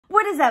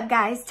What is up,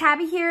 guys?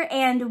 Tabby here,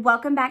 and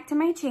welcome back to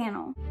my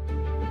channel.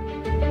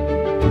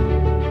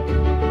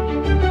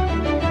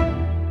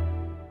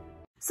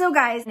 So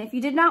guys, if you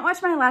did not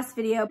watch my last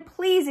video,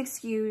 please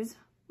excuse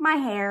my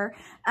hair.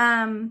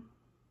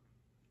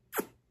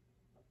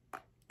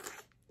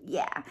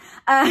 Yeah.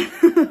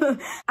 I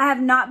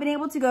have not been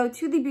able to go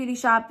to the beauty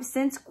shop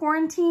since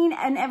quarantine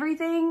and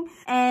everything,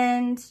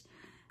 and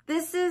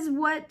this is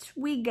what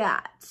we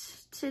got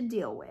to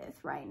deal with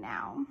right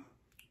now.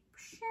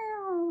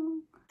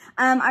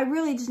 I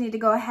really just need to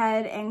go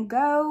ahead and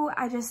go.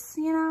 I just,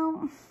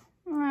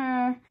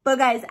 But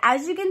guys,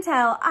 as you can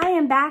tell, I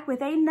am back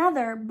with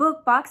another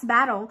book box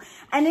battle,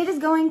 and it is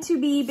going to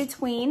be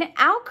between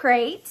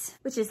OwlCrate,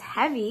 which is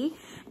heavy,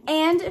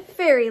 and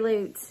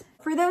FairyLoot.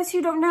 For those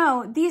who don't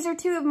know, these are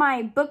two of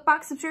my book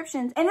box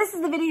subscriptions, and this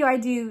is the video I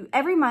do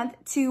every month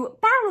to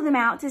battle them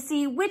out to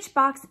see which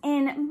box,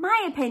 in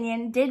my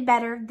opinion, did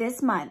better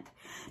this month.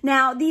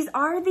 Now, these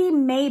are the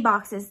May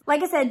boxes.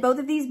 Like I said, both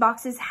of these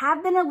boxes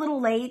have been a little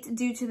late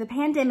due to the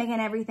pandemic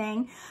and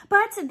everything,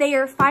 but they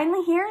are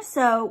finally here.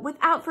 So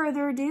without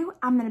further ado,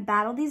 I'm going to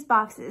battle these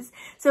boxes.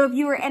 So if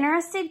you are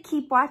interested,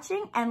 keep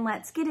watching and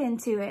let's get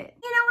into it.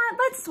 You know what?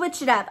 Let's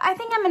switch it up. I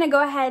think I'm going to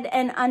go ahead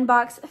and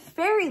unbox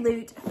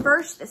FairyLoot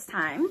first this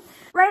time.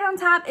 Right on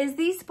top is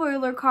the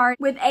spoiler card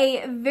with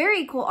a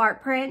very cool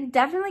art print,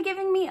 definitely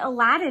giving me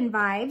Aladdin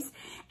vibes.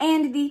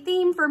 And the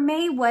theme for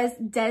May was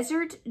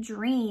Desert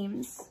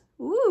Dreams.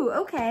 Ooh,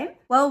 okay.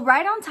 Well,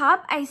 right on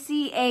top, I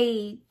see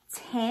a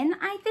 10,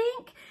 I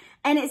think.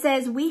 And it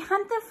says, "We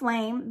hunt the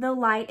flame, the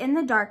light and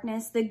the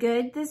darkness, the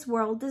good this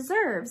world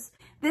deserves."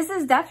 This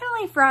is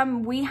definitely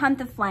from We Hunt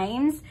the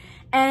Flames.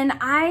 And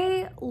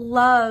I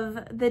love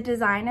the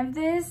design of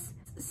this.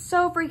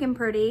 So freaking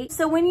pretty.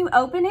 So when you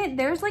open it,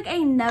 there's like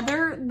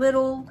another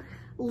little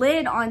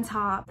lid on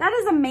top. That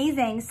is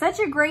amazing. Such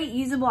a great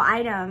usable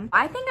item.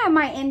 I think I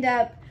might end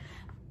up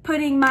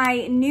putting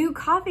my new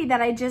coffee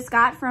that I just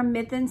got from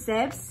Myth and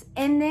Sips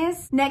in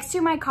this next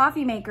to my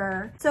coffee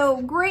maker.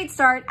 So great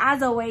start,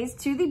 as always,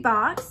 to the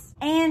box.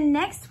 And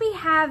next we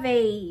have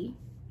a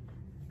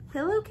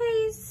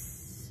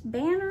pillowcase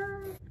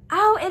banner.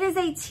 Oh, it is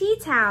a tea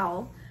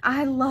towel.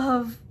 I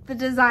love the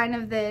design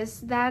of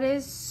this. That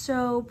is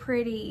so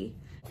pretty.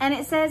 And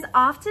it says,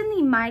 "Often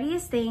the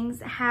mightiest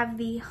things have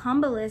the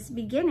humblest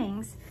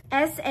beginnings."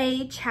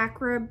 S.A.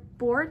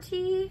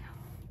 Chakraborty.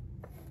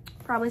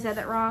 Probably said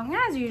that wrong,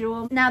 as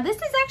usual. Now, this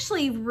is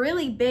actually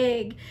really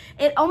big.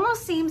 It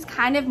almost seems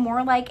kind of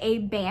more like a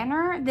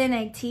banner than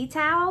a tea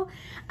towel.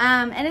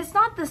 And it's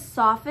not the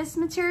softest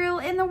material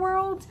in the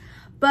world,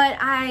 but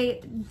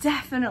I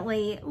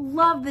definitely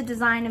love the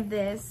design of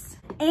this.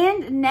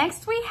 And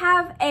next we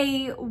have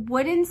a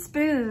wooden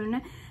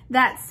spoon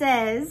that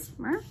says,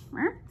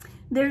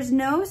 "There's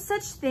no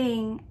such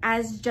thing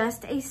as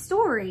just a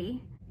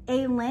story."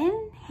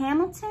 Lynn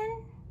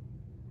Hamilton?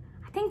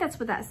 I think that's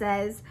what that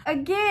says.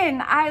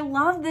 Again, I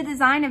love the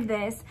design of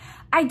this.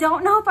 I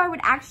don't know if I would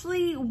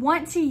actually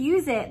want to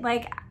use it.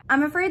 Like,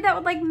 I'm afraid that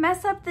would like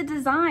mess up the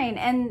design,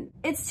 and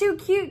it's too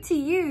cute to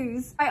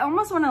use. I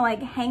almost want to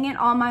like hang it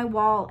on my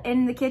wall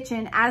in the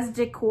kitchen as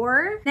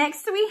decor.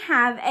 Next we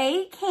have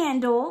a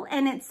candle,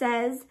 and it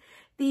says,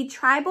 "The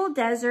Tribal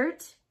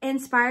Desert,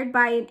 inspired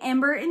by an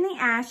ember in the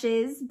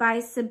ashes," by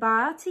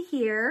Sabah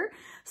Tahir.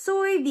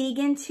 Soy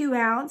vegan 2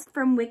 ounce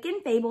from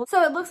Wiccan Fable.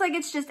 So it looks like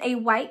it's just a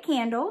white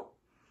candle.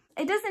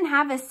 It doesn't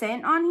have a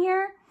scent on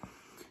here,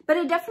 but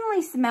it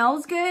definitely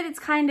smells good. It's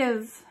kind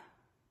of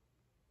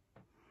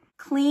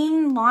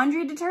clean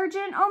laundry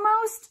detergent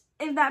almost,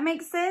 if that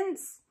makes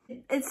sense.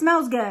 It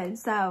smells good,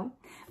 so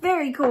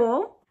very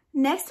cool.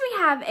 Next we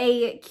have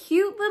a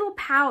cute little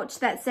pouch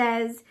that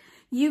says,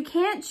 "You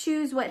can't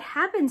choose what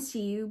happens to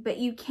you, but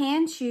you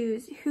can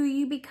choose who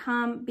you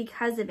become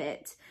because of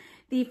it."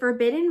 The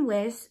Forbidden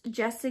Wish,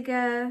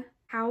 Jessica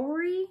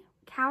Cowrie.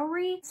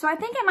 So I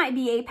think it might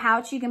be a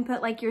pouch you can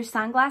put like your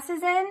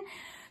sunglasses in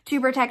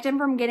to protect them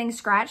from getting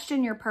scratched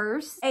in your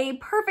purse. A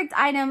perfect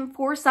item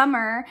for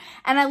summer.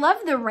 And I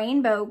love the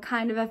rainbow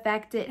kind of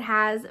effect it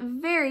has.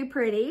 Very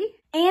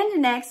pretty.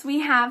 And next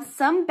we have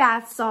some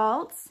bath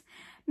salts.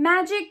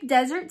 Magic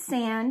Desert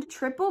Sand,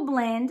 Triple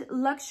Blend,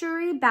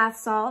 Luxury Bath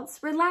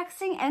Salts,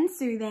 Relaxing and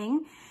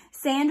Soothing,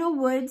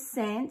 Sandalwood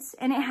Scent.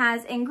 And it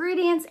has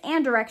ingredients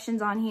and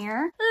directions on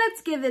here.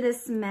 Let's give it a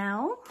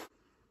smell.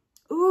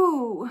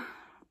 Ooh,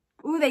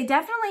 they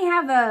definitely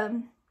have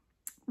a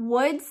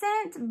wood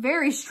scent,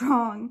 very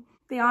strong.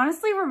 They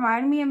honestly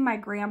remind me of my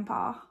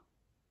grandpa.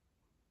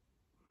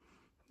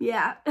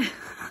 Yeah, it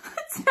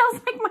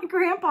smells like my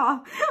grandpa.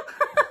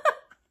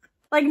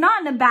 Like,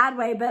 not in a bad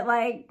way, but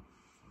like,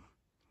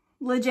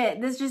 legit,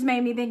 this just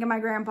made me think of my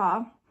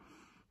grandpa.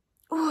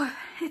 Ooh,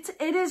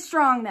 it is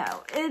strong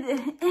though.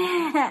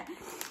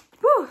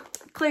 Whew,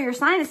 clear your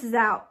sinuses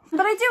out.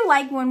 But I do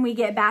like when we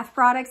get bath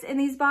products in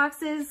these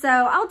boxes, so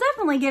I'll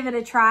definitely give it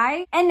a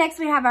try. And next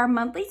we have our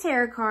monthly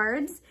tarot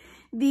cards,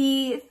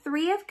 the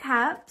 3 of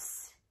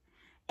Cups,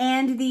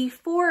 and the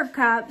Four of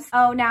Cups.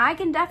 Oh, now I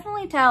can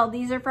definitely tell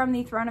these are from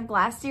the Throne of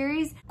Glass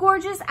series.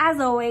 Gorgeous as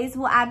always.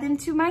 We'll add them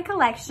to my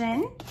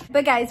collection.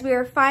 But guys, we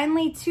are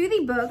finally to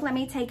the book. Let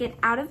me take it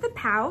out of the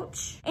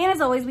pouch. And as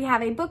always, we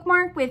have a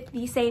bookmark with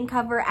the same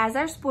cover as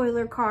our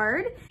spoiler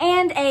card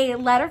and a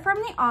letter from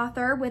the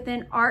author with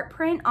an art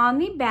print on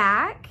the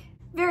back.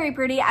 Very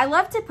pretty. I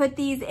love to put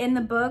these in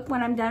the book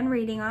when I'm done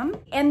reading them.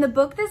 And the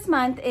book this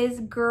month is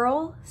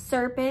Girl,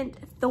 Serpent,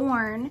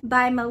 Thorn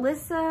by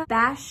Melissa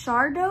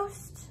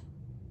Bashardost.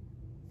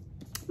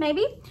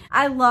 Maybe.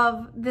 I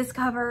love this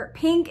cover.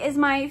 Pink is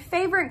my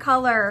favorite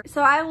color.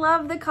 So I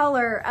love the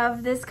color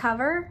of this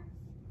cover.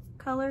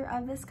 Color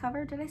of this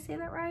cover. Did I say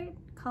that right?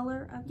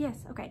 Color of, yes,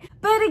 okay.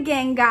 But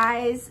again,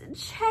 guys,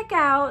 check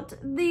out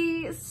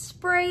the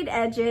sprayed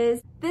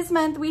edges. This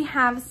month we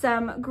have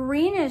some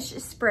greenish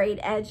sprayed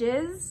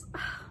edges.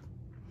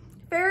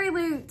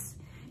 FairyLoot,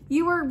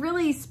 you are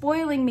really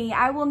spoiling me.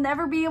 I will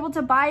never be able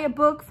to buy a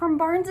book from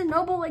Barnes &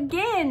 Noble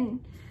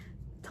again.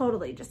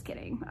 Totally, just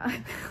kidding.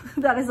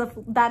 That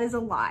is a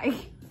lie.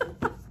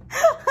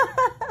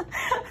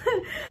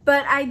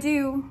 But I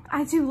do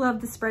love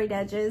the sprayed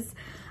edges.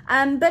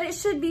 But it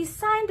should be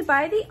signed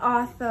by the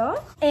author.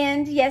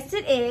 And yes,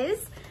 it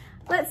is.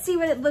 Let's see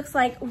what it looks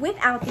like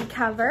without the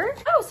cover.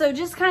 Oh, so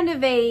just kind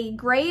of a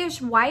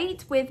grayish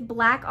white with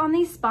black on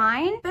the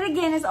spine. But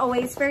again, as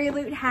always,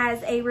 FairyLoot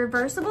has a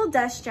reversible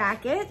dust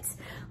jacket.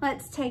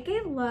 Let's take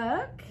a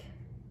look.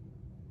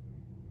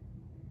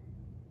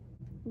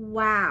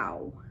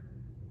 Wow.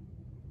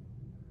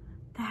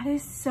 That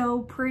is so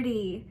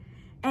pretty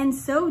and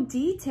so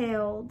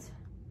detailed.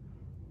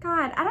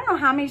 God, I don't know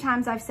how many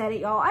times I've said it,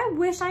 y'all. I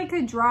wish I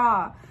could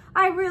draw.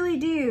 I really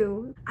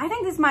do. I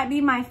think this might be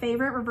my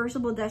favorite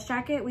reversible dust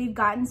jacket we've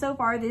gotten so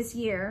far this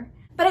year.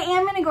 But I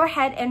am gonna go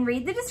ahead and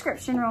read the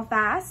description real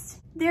fast.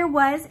 There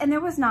was and there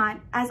was not,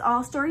 as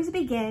all stories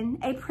begin,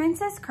 a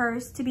princess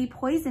cursed to be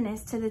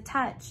poisonous to the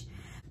touch.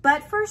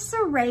 But for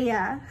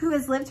Soraya, who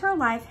has lived her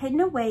life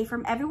hidden away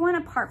from everyone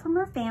apart from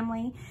her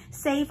family,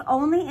 safe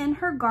only in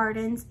her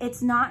gardens,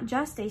 it's not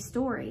just a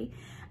story.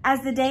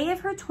 As the day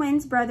of her twin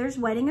brother's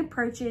wedding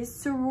approaches,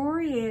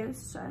 Sorora,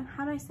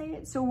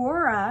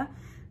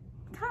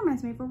 kind of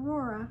reminds me of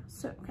Aurora,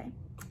 so, okay.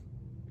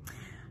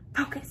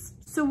 Focus.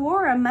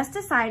 Sorora must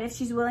decide if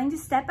she's willing to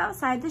step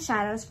outside the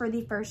shadows for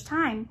the first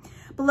time.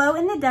 Below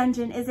in the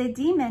dungeon is a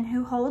demon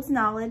who holds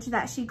knowledge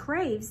that she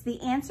craves,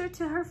 the answer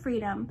to her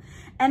freedom.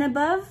 And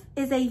above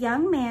is a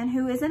young man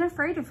who isn't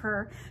afraid of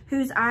her,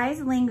 whose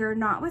eyes linger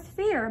not with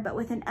fear, but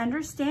with an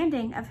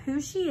understanding of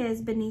who she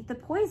is beneath the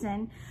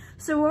poison.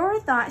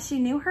 Sorora thought she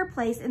knew her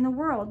place in the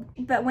world,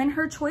 but when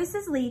her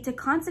choices lead to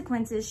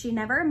consequences she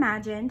never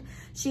imagined,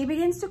 she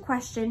begins to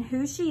question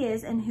who she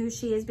is and who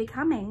she is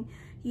becoming.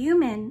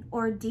 Human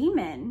or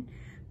demon?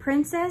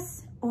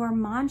 Princess or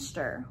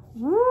monster?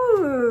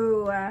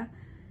 Woo!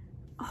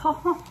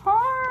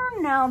 Oh,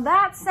 now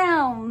that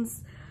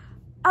sounds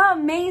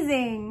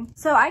amazing.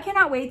 So I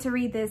cannot wait to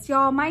read this.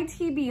 Y'all, my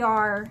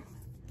TBR,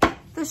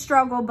 the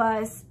struggle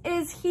bus,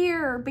 is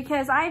here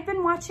because I've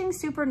been watching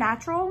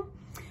Supernatural.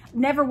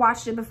 Never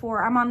watched it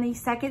before. I'm on the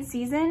second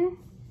season.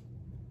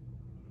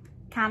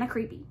 Kind of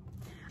creepy.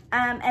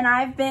 And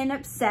I've been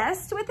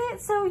obsessed with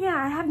it. So yeah,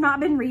 I have not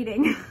been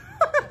reading.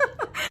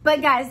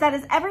 But guys, that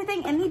is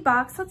everything in the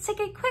box. Let's take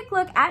a quick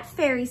look at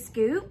Fairy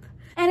Scoop.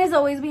 And as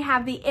always, we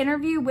have the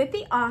interview with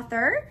the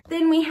author.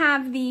 Then we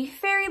have the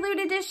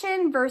FairyLoot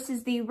edition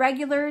versus the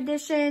regular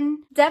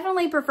edition.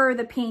 Definitely prefer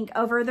the pink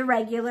over the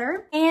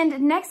regular.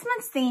 And next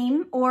month's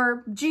theme,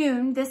 or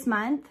June this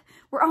month,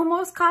 we're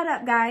almost caught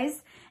up,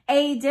 guys.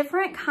 A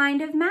different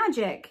kind of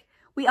magic.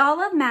 We all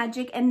love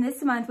magic, and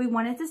this month we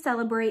wanted to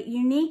celebrate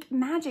unique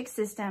magic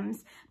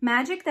systems.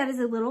 Magic that is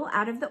a little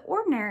out of the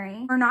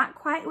ordinary, or not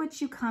quite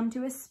what you come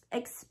to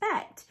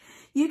expect.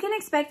 You can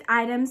expect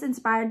items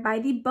inspired by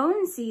the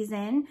Bone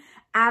Season,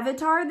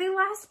 Avatar: The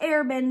Last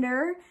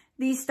Airbender,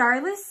 The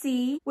Starless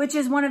Sea, which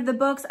is one of the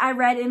books I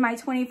read in my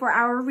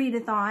 24-hour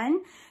readathon,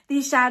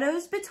 The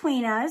Shadows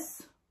Between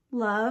Us,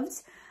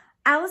 loved,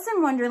 Alice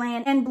in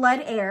Wonderland, and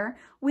Blood Heir.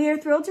 We are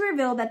thrilled to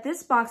reveal that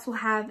this box will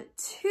have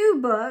 2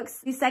 books.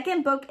 The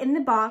second book in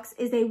the box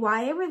is a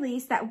YA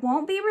release that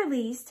won't be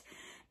released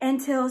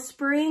until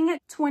spring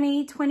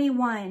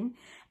 2021.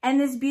 And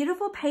this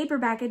beautiful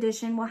paperback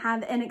edition will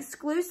have an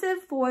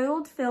exclusive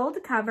foiled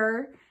filled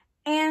cover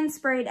and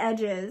sprayed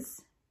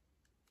edges.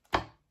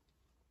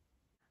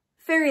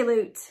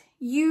 FairyLoot,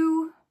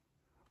 you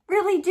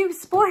really do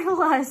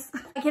spoil us.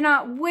 I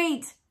cannot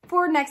wait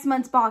for next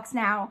month's box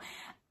now.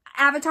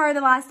 Avatar: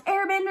 The Last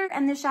Airbender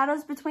and The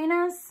Shadows Between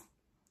Us.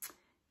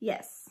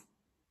 Yes.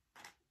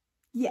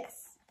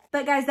 Yes.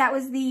 But guys, that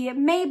was the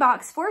May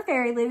box for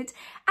FairyLoot.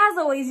 As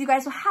always, you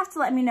guys will have to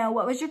let me know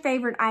what was your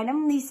favorite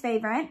item, least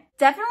favorite.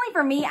 Definitely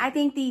for me, I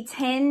think the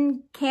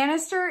tin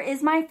canister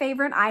is my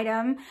favorite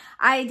item.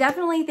 I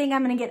definitely think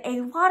I'm going to get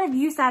a lot of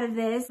use out of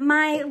this.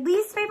 My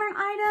least favorite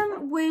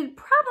item would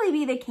probably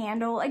be the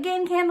candle.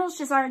 Again, candles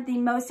just aren't the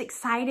most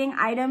exciting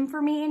item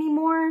for me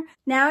anymore.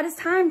 Now it is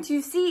time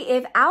to see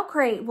if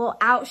OwlCrate will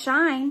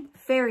outshine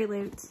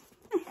FairyLoot.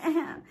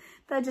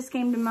 That just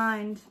came to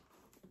mind.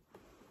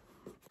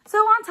 So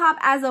on top,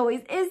 as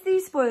always, is the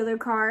spoiler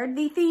card.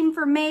 The theme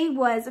for May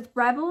was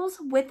Rebels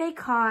with a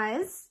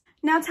Cause.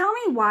 Now tell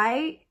me,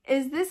 why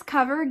is this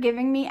cover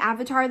giving me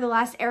Avatar: The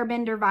Last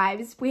Airbender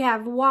vibes? We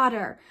have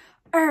water,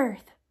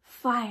 earth,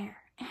 fire,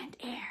 and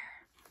air.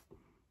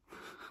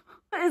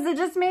 Is it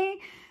just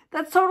me?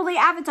 That's totally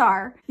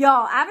Avatar.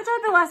 Y'all, Avatar: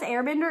 The Last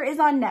Airbender is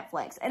on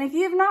Netflix. And if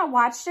you have not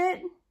watched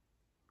it,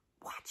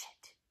 watch it.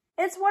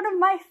 It's one of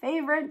my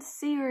favorite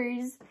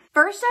series.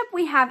 First up,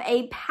 we have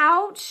a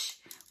pouch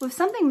with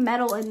something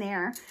metal in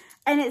there.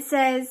 And it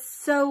says,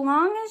 so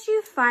long as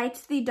you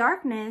fight the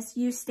darkness,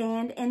 you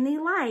stand in the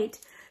light.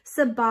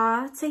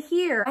 Sabah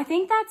Tahir. I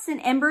think that's an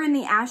Ember in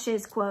the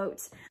Ashes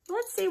quote.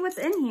 Let's see what's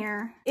in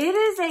here. It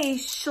is a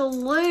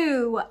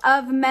slew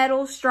of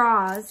metal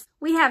straws.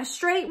 We have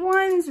straight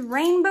ones,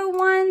 rainbow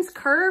ones,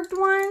 curved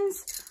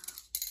ones.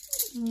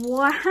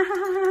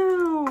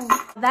 Wow,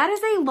 that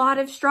is a lot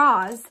of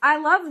straws. I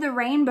love the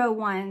rainbow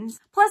ones.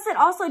 Plus, it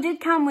also did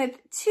come with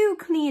 2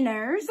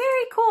 cleaners.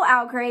 Very cool,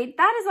 OwlCrate.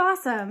 That is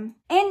awesome.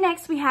 And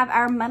next, we have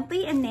our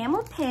monthly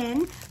enamel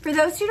pin. For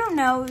those who don't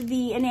know,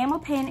 the enamel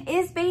pin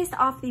is based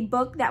off the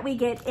book that we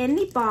get in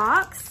the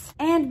box.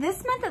 And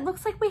this month, it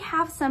looks like we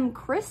have some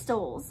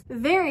crystals.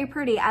 Very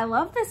pretty. I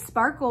love the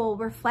sparkle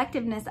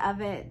reflectiveness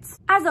of it.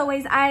 As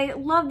always, I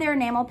love their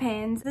enamel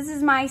pins. This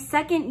is my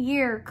 2nd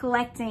year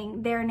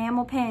collecting their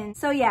enamel pins.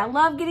 So yeah,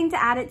 love getting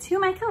to add it to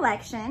my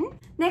collection.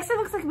 Next, it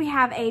looks like we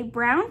have a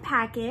brown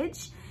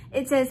package.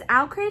 It says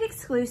OwlCrate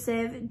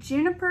exclusive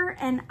Juniper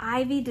and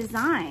Ivy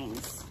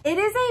designs. It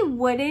is a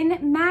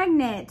wooden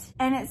magnet,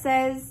 and it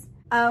says,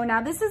 oh,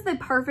 now this is the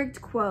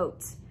perfect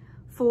quote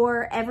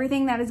for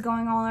everything that is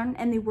going on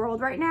in the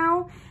world right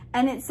now.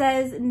 And it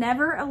says,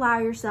 never allow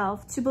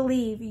yourself to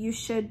believe you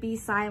should be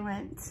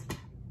silent.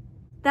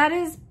 That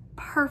is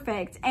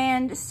perfect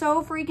and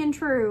so freaking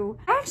true.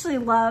 I actually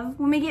love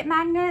when we get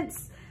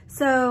magnets.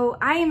 So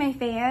I am a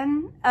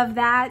fan of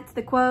that,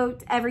 the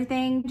quote,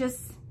 everything,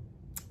 just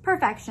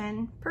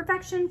perfection.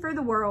 Perfection for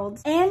the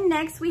world. And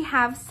next we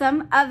have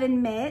some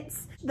oven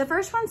mitts. The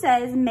first one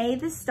says, may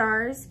the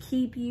stars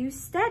keep you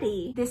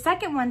steady. The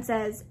second one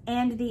says,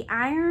 and the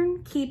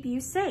iron keep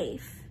you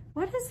safe.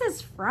 What is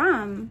this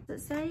from?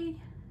 Does it say?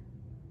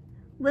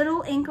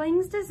 Little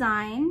Inklings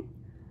Design,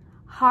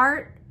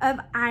 Heart of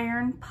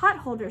Iron pot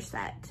holder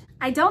set.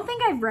 I don't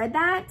think I've read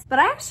that, but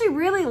I actually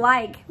really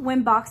like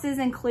when boxes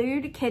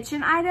include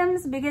kitchen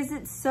items because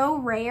it's so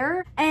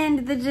rare,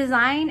 and the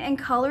design and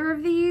color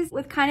of these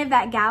with kind of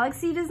that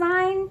galaxy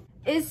design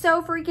is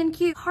so freaking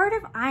cute. Heart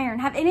of Iron.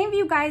 Have any of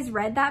you guys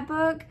read that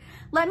book?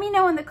 Let me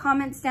know in the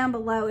comments down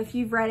below if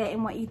you've read it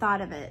and what you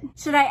thought of it.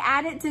 Should I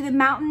add it to the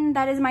mountain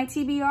that is my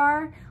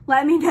TBR?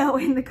 Let me know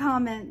in the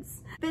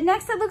comments. But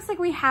next, it looks like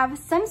we have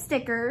some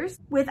stickers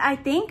with, I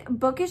think,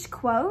 bookish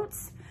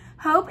quotes.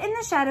 Hope in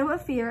the shadow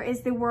of fear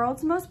is the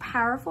world's most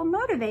powerful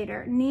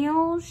motivator.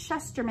 Neil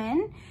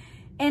Shusterman.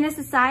 In a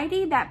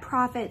society that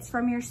profits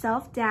from your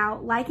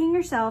self-doubt, liking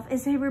yourself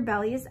is a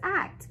rebellious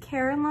act.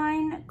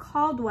 Caroline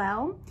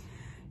Caldwell.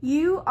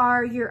 You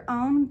are your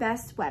own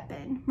best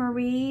weapon.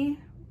 Marie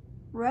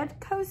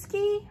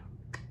Rudkowski.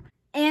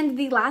 And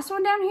the last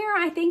one down here,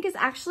 I think, is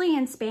actually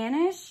in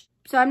Spanish.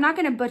 So I'm not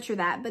going to butcher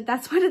that, but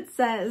that's what it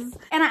says.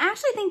 And I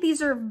actually think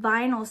these are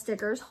vinyl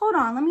stickers. Hold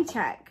on, let me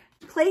check.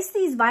 Place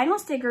these vinyl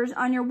stickers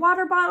on your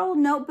water bottle,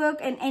 notebook,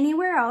 and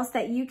anywhere else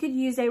that you could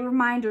use a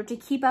reminder to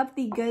keep up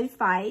the good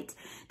fight.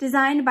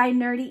 Designed by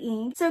Nerdy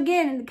Ink. So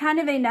again, kind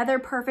of another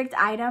perfect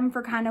item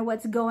for kind of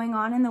what's going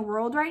on in the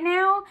world right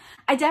now.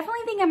 I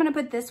definitely think I'm going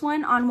to put this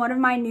one on one of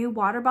my new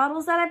water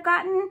bottles that I've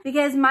gotten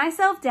because my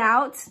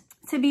self-doubt,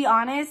 to be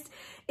honest,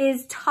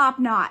 is top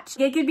notch.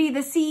 It could be the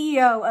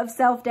CEO of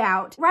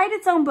self-doubt. Write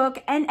its own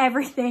book and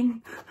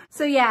everything.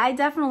 So yeah, I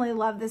definitely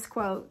love this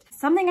quote.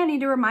 Something I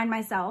need to remind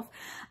myself.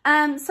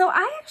 So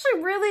I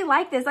actually really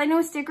like this. I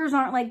know stickers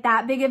aren't like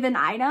that big of an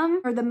item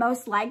or the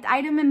most liked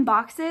item in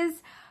boxes,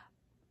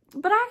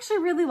 but I actually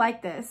really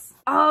like this.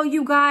 Oh,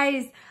 you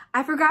guys,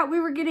 I forgot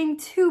we were getting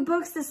 2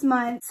 books this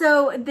month.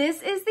 So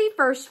this is the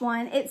first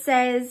one. It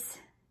says,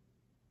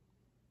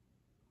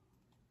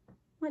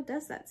 what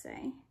does that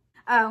say?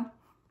 Oh.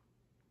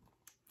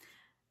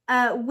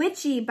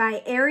 Witchy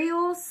by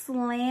Ariel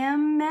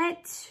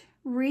Slamet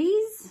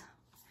Rees.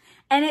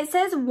 And it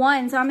says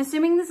 1, so I'm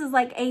assuming this is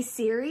like a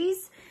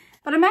series.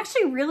 But I'm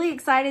actually really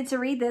excited to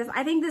read this.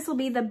 I think this will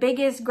be the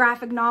biggest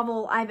graphic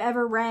novel I've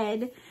ever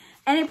read.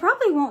 And it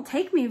probably won't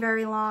take me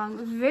very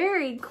long.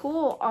 Very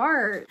cool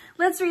art.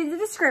 Let's read the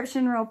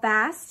description real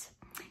fast.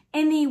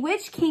 In the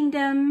Witch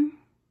Kingdom,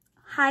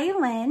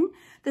 Hyalin,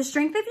 the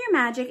strength of your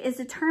magic is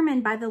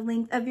determined by the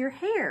length of your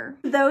hair.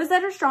 Those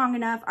that are strong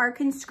enough are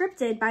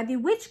conscripted by the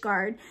Witch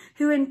Guard,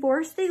 who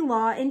enforce the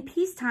law in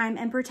peacetime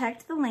and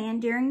protect the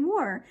land during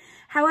war.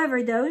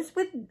 However, those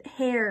with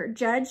hair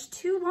judged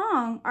too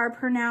long are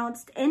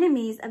pronounced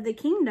enemies of the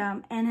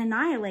kingdom and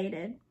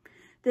annihilated.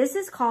 This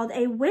is called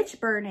a witch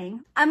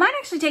burning. I might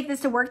actually take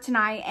this to work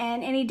tonight,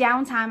 and any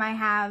downtime I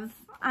have,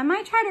 I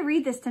might try to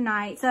read this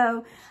tonight.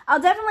 So I'll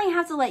definitely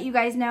have to let you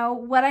guys know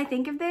what I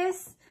think of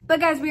this. But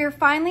guys, we are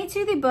finally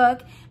to the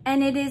book,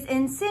 and it is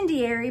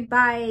Incendiary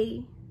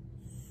by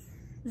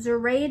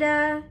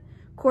Zoraida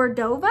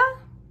Cordova,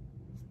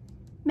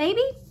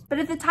 maybe? But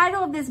if the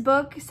title of this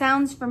book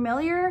sounds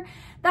familiar,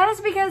 that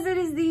is because it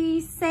is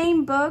the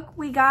same book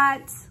we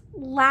got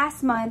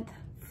last month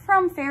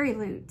from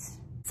FairyLoot.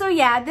 So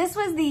yeah, this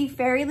was the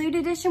FairyLoot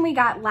edition we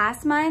got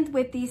last month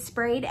with the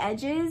sprayed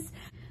edges.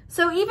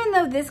 So even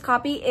though this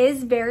copy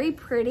is very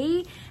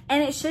pretty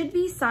and it should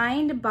be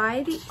signed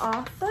by the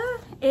author,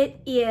 it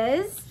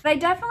is. But I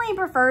definitely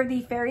prefer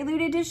the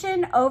FairyLoot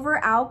edition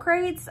over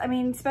OwlCrate's. I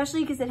mean,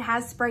 especially because it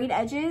has sprayed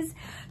edges.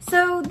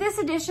 So this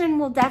edition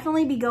will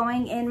definitely be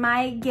going in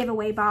my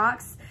giveaway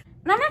box.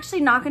 And I'm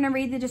actually not going to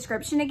read the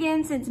description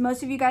again since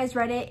most of you guys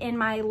read it in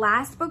my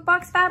last book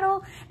box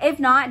battle. If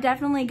not,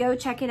 definitely go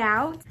check it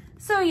out.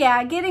 So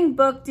yeah, getting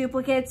book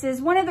duplicates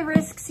is one of the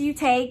risks you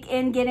take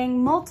in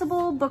getting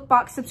multiple book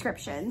box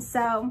subscriptions.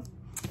 So,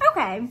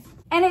 okay.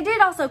 And it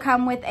did also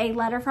come with a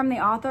letter from the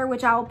author,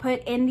 which I will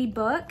put in the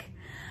book.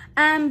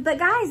 But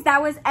guys,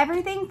 that was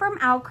everything from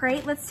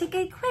OwlCrate. Let's take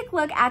a quick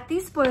look at the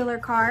spoiler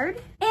card.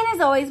 And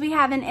as always, we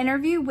have an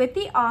interview with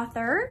the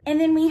author.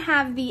 And then we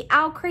have the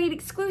OwlCrate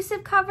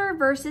exclusive cover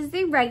versus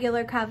the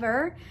regular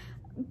cover.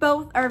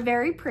 Both are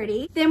very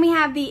pretty. Then we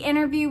have the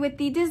interview with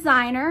the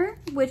designer,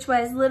 which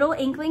was Little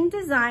Inkling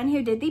Design,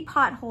 who did the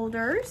pot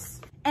holders.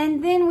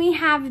 And then we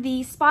have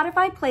the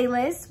Spotify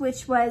playlist,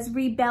 which was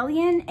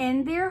Rebellion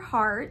in Their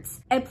Hearts,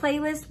 a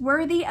playlist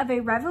worthy of a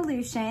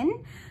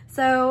revolution.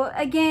 So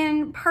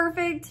again,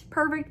 perfect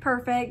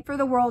for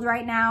the world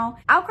right now.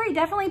 OwlCrate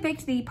definitely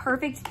picked the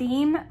perfect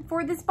theme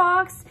for this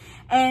box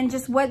and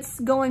just what's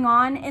going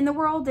on in the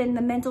world and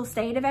the mental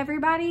state of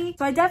everybody.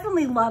 So I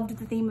definitely loved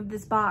the theme of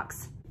this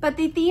box. But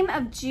the theme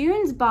of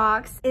June's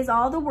box is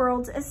All the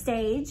World's a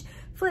Stage.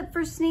 Flip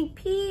for sneak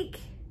peek.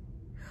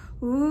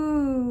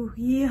 Ooh,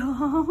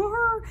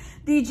 yeah.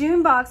 The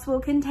June box will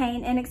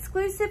contain an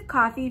exclusive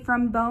coffee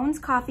from Bones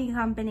Coffee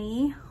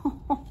Company.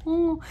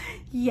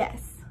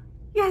 Yes.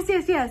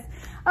 Yes.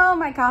 Oh,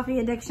 my coffee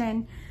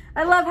addiction.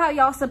 I love how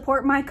y'all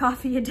support my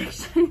coffee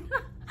addiction.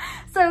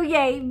 So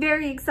yay,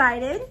 very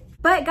excited.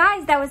 But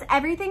guys, that was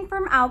everything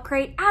from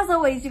OwlCrate. As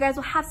always, you guys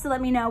will have to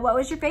let me know what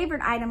was your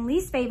favorite item,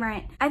 least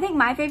favorite. I think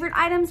my favorite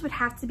items would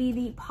have to be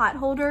the pot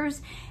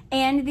holders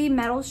and the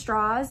metal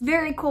straws.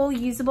 Very cool,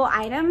 usable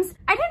items.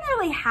 I didn't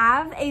really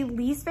have a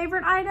least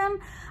favorite item.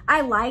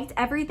 I liked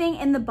everything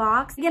in the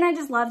box. Again, I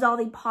just loved all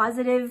the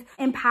positive,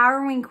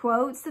 empowering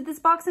quotes that this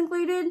box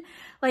included.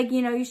 Like,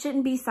 you know, you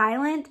shouldn't be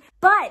silent.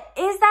 But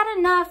is that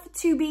enough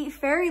to beat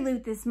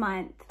FairyLoot this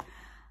month?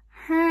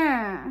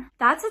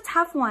 That's a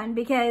tough one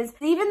because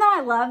even though I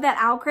love that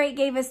OwlCrate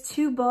gave us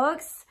 2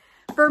 books,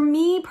 for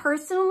me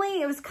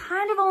personally, it was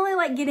kind of only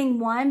like getting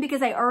 1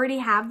 because I already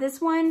have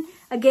this one.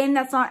 Again,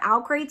 that's not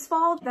OwlCrate's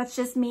fault. That's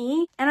just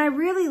me. And I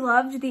really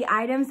loved the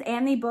items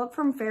and the book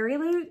from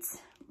FairyLoot.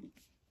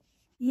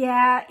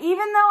 Yeah,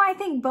 even though I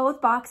think both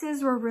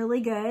boxes were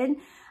really good,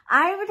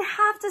 I would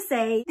have to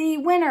say the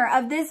winner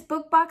of this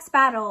book box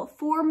battle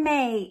for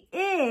May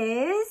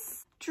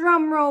is,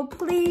 drumroll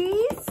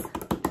please,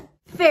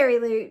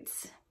 FairyLoot.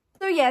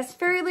 So yes,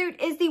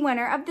 FairyLoot is the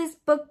winner of this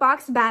book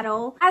box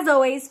battle. As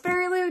always,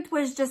 FairyLoot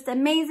was just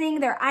amazing.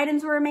 Their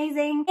items were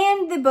amazing.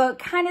 And the book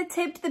kind of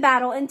tipped the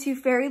battle into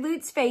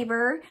FairyLoot's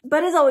favor.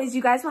 But as always,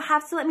 you guys will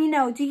have to let me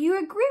know, do you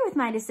agree with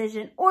my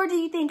decision? Or do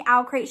you think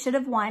OwlCrate should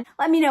have won?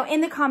 Let me know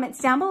in the comments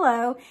down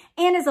below.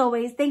 And as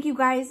always, thank you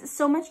guys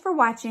so much for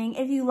watching.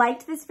 If you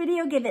liked this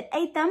video, give it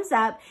a thumbs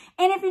up.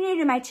 And if you're new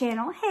to my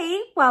channel,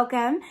 hey,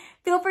 welcome.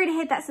 Feel free to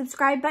hit that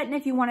subscribe button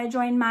if you want to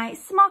join my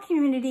small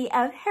community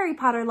of Harry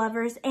Potter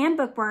lovers and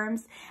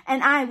bookworms.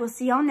 And I will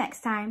see y'all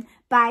next time.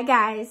 Bye,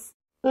 guys.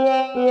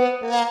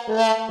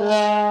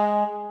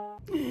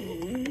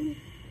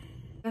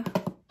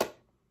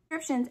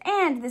 Descriptions.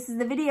 And this is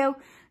the video.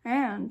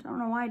 And I don't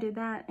know why I did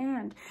that.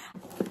 And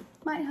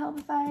might help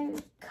if I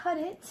cut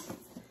it.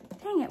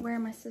 Dang it, where are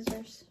my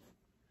scissors?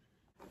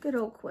 Good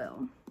old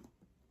Quill.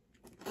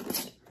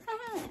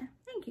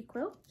 Thank you,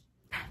 Quill.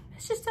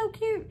 It's just so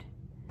cute.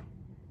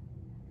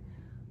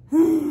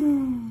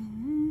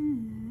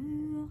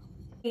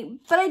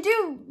 But I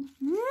do.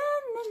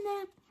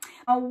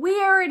 Oh,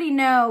 we already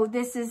know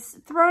this is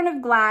Throne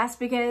of Glass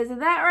because of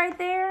that right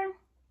there.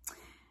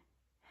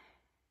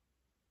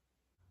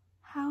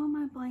 How am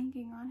I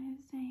blanking on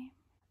his name?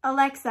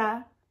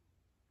 Alexa,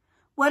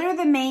 what are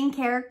the main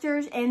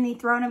characters in the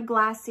Throne of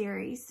Glass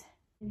series?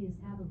 Phineas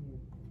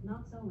Haberwood,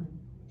 Knox Owen,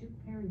 Duke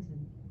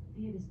Parrington,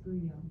 Theodos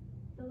Brouillon,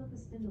 Philippa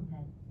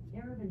Spindlehead,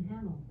 Arabin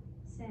Hamel,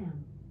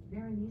 Sam,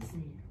 Baron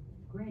Easley,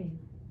 Grave,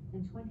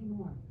 and 20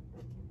 more.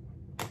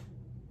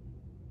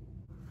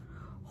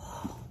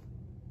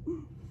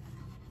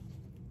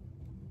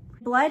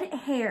 Blood,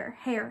 hair.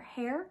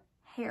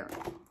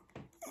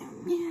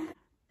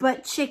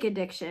 But chick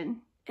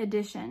edition.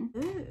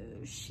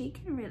 Ooh, she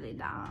can really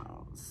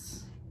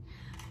dance.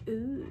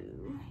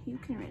 Ooh, you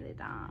can really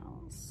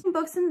dance.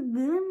 Books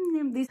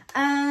and these.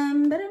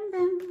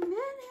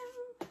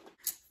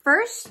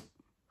 First.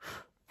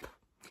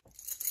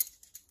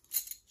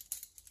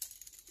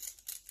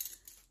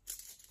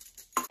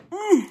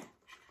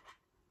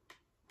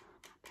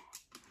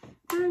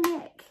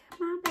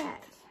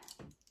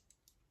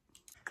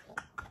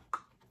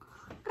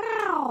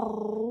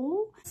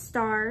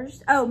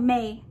 Stars. Oh,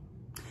 May.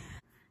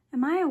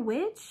 Am I a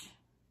witch?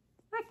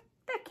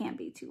 That can't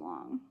be too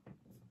long.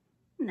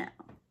 No.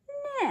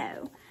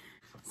 No.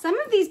 Some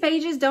of these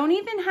pages don't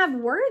even have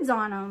words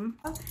on them.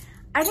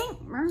 I think,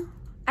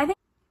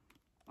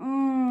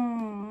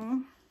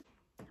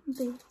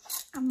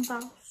 I'm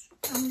boss.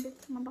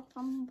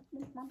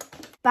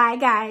 Bye,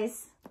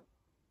 guys.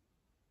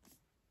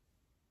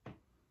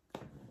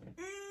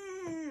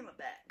 My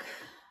back.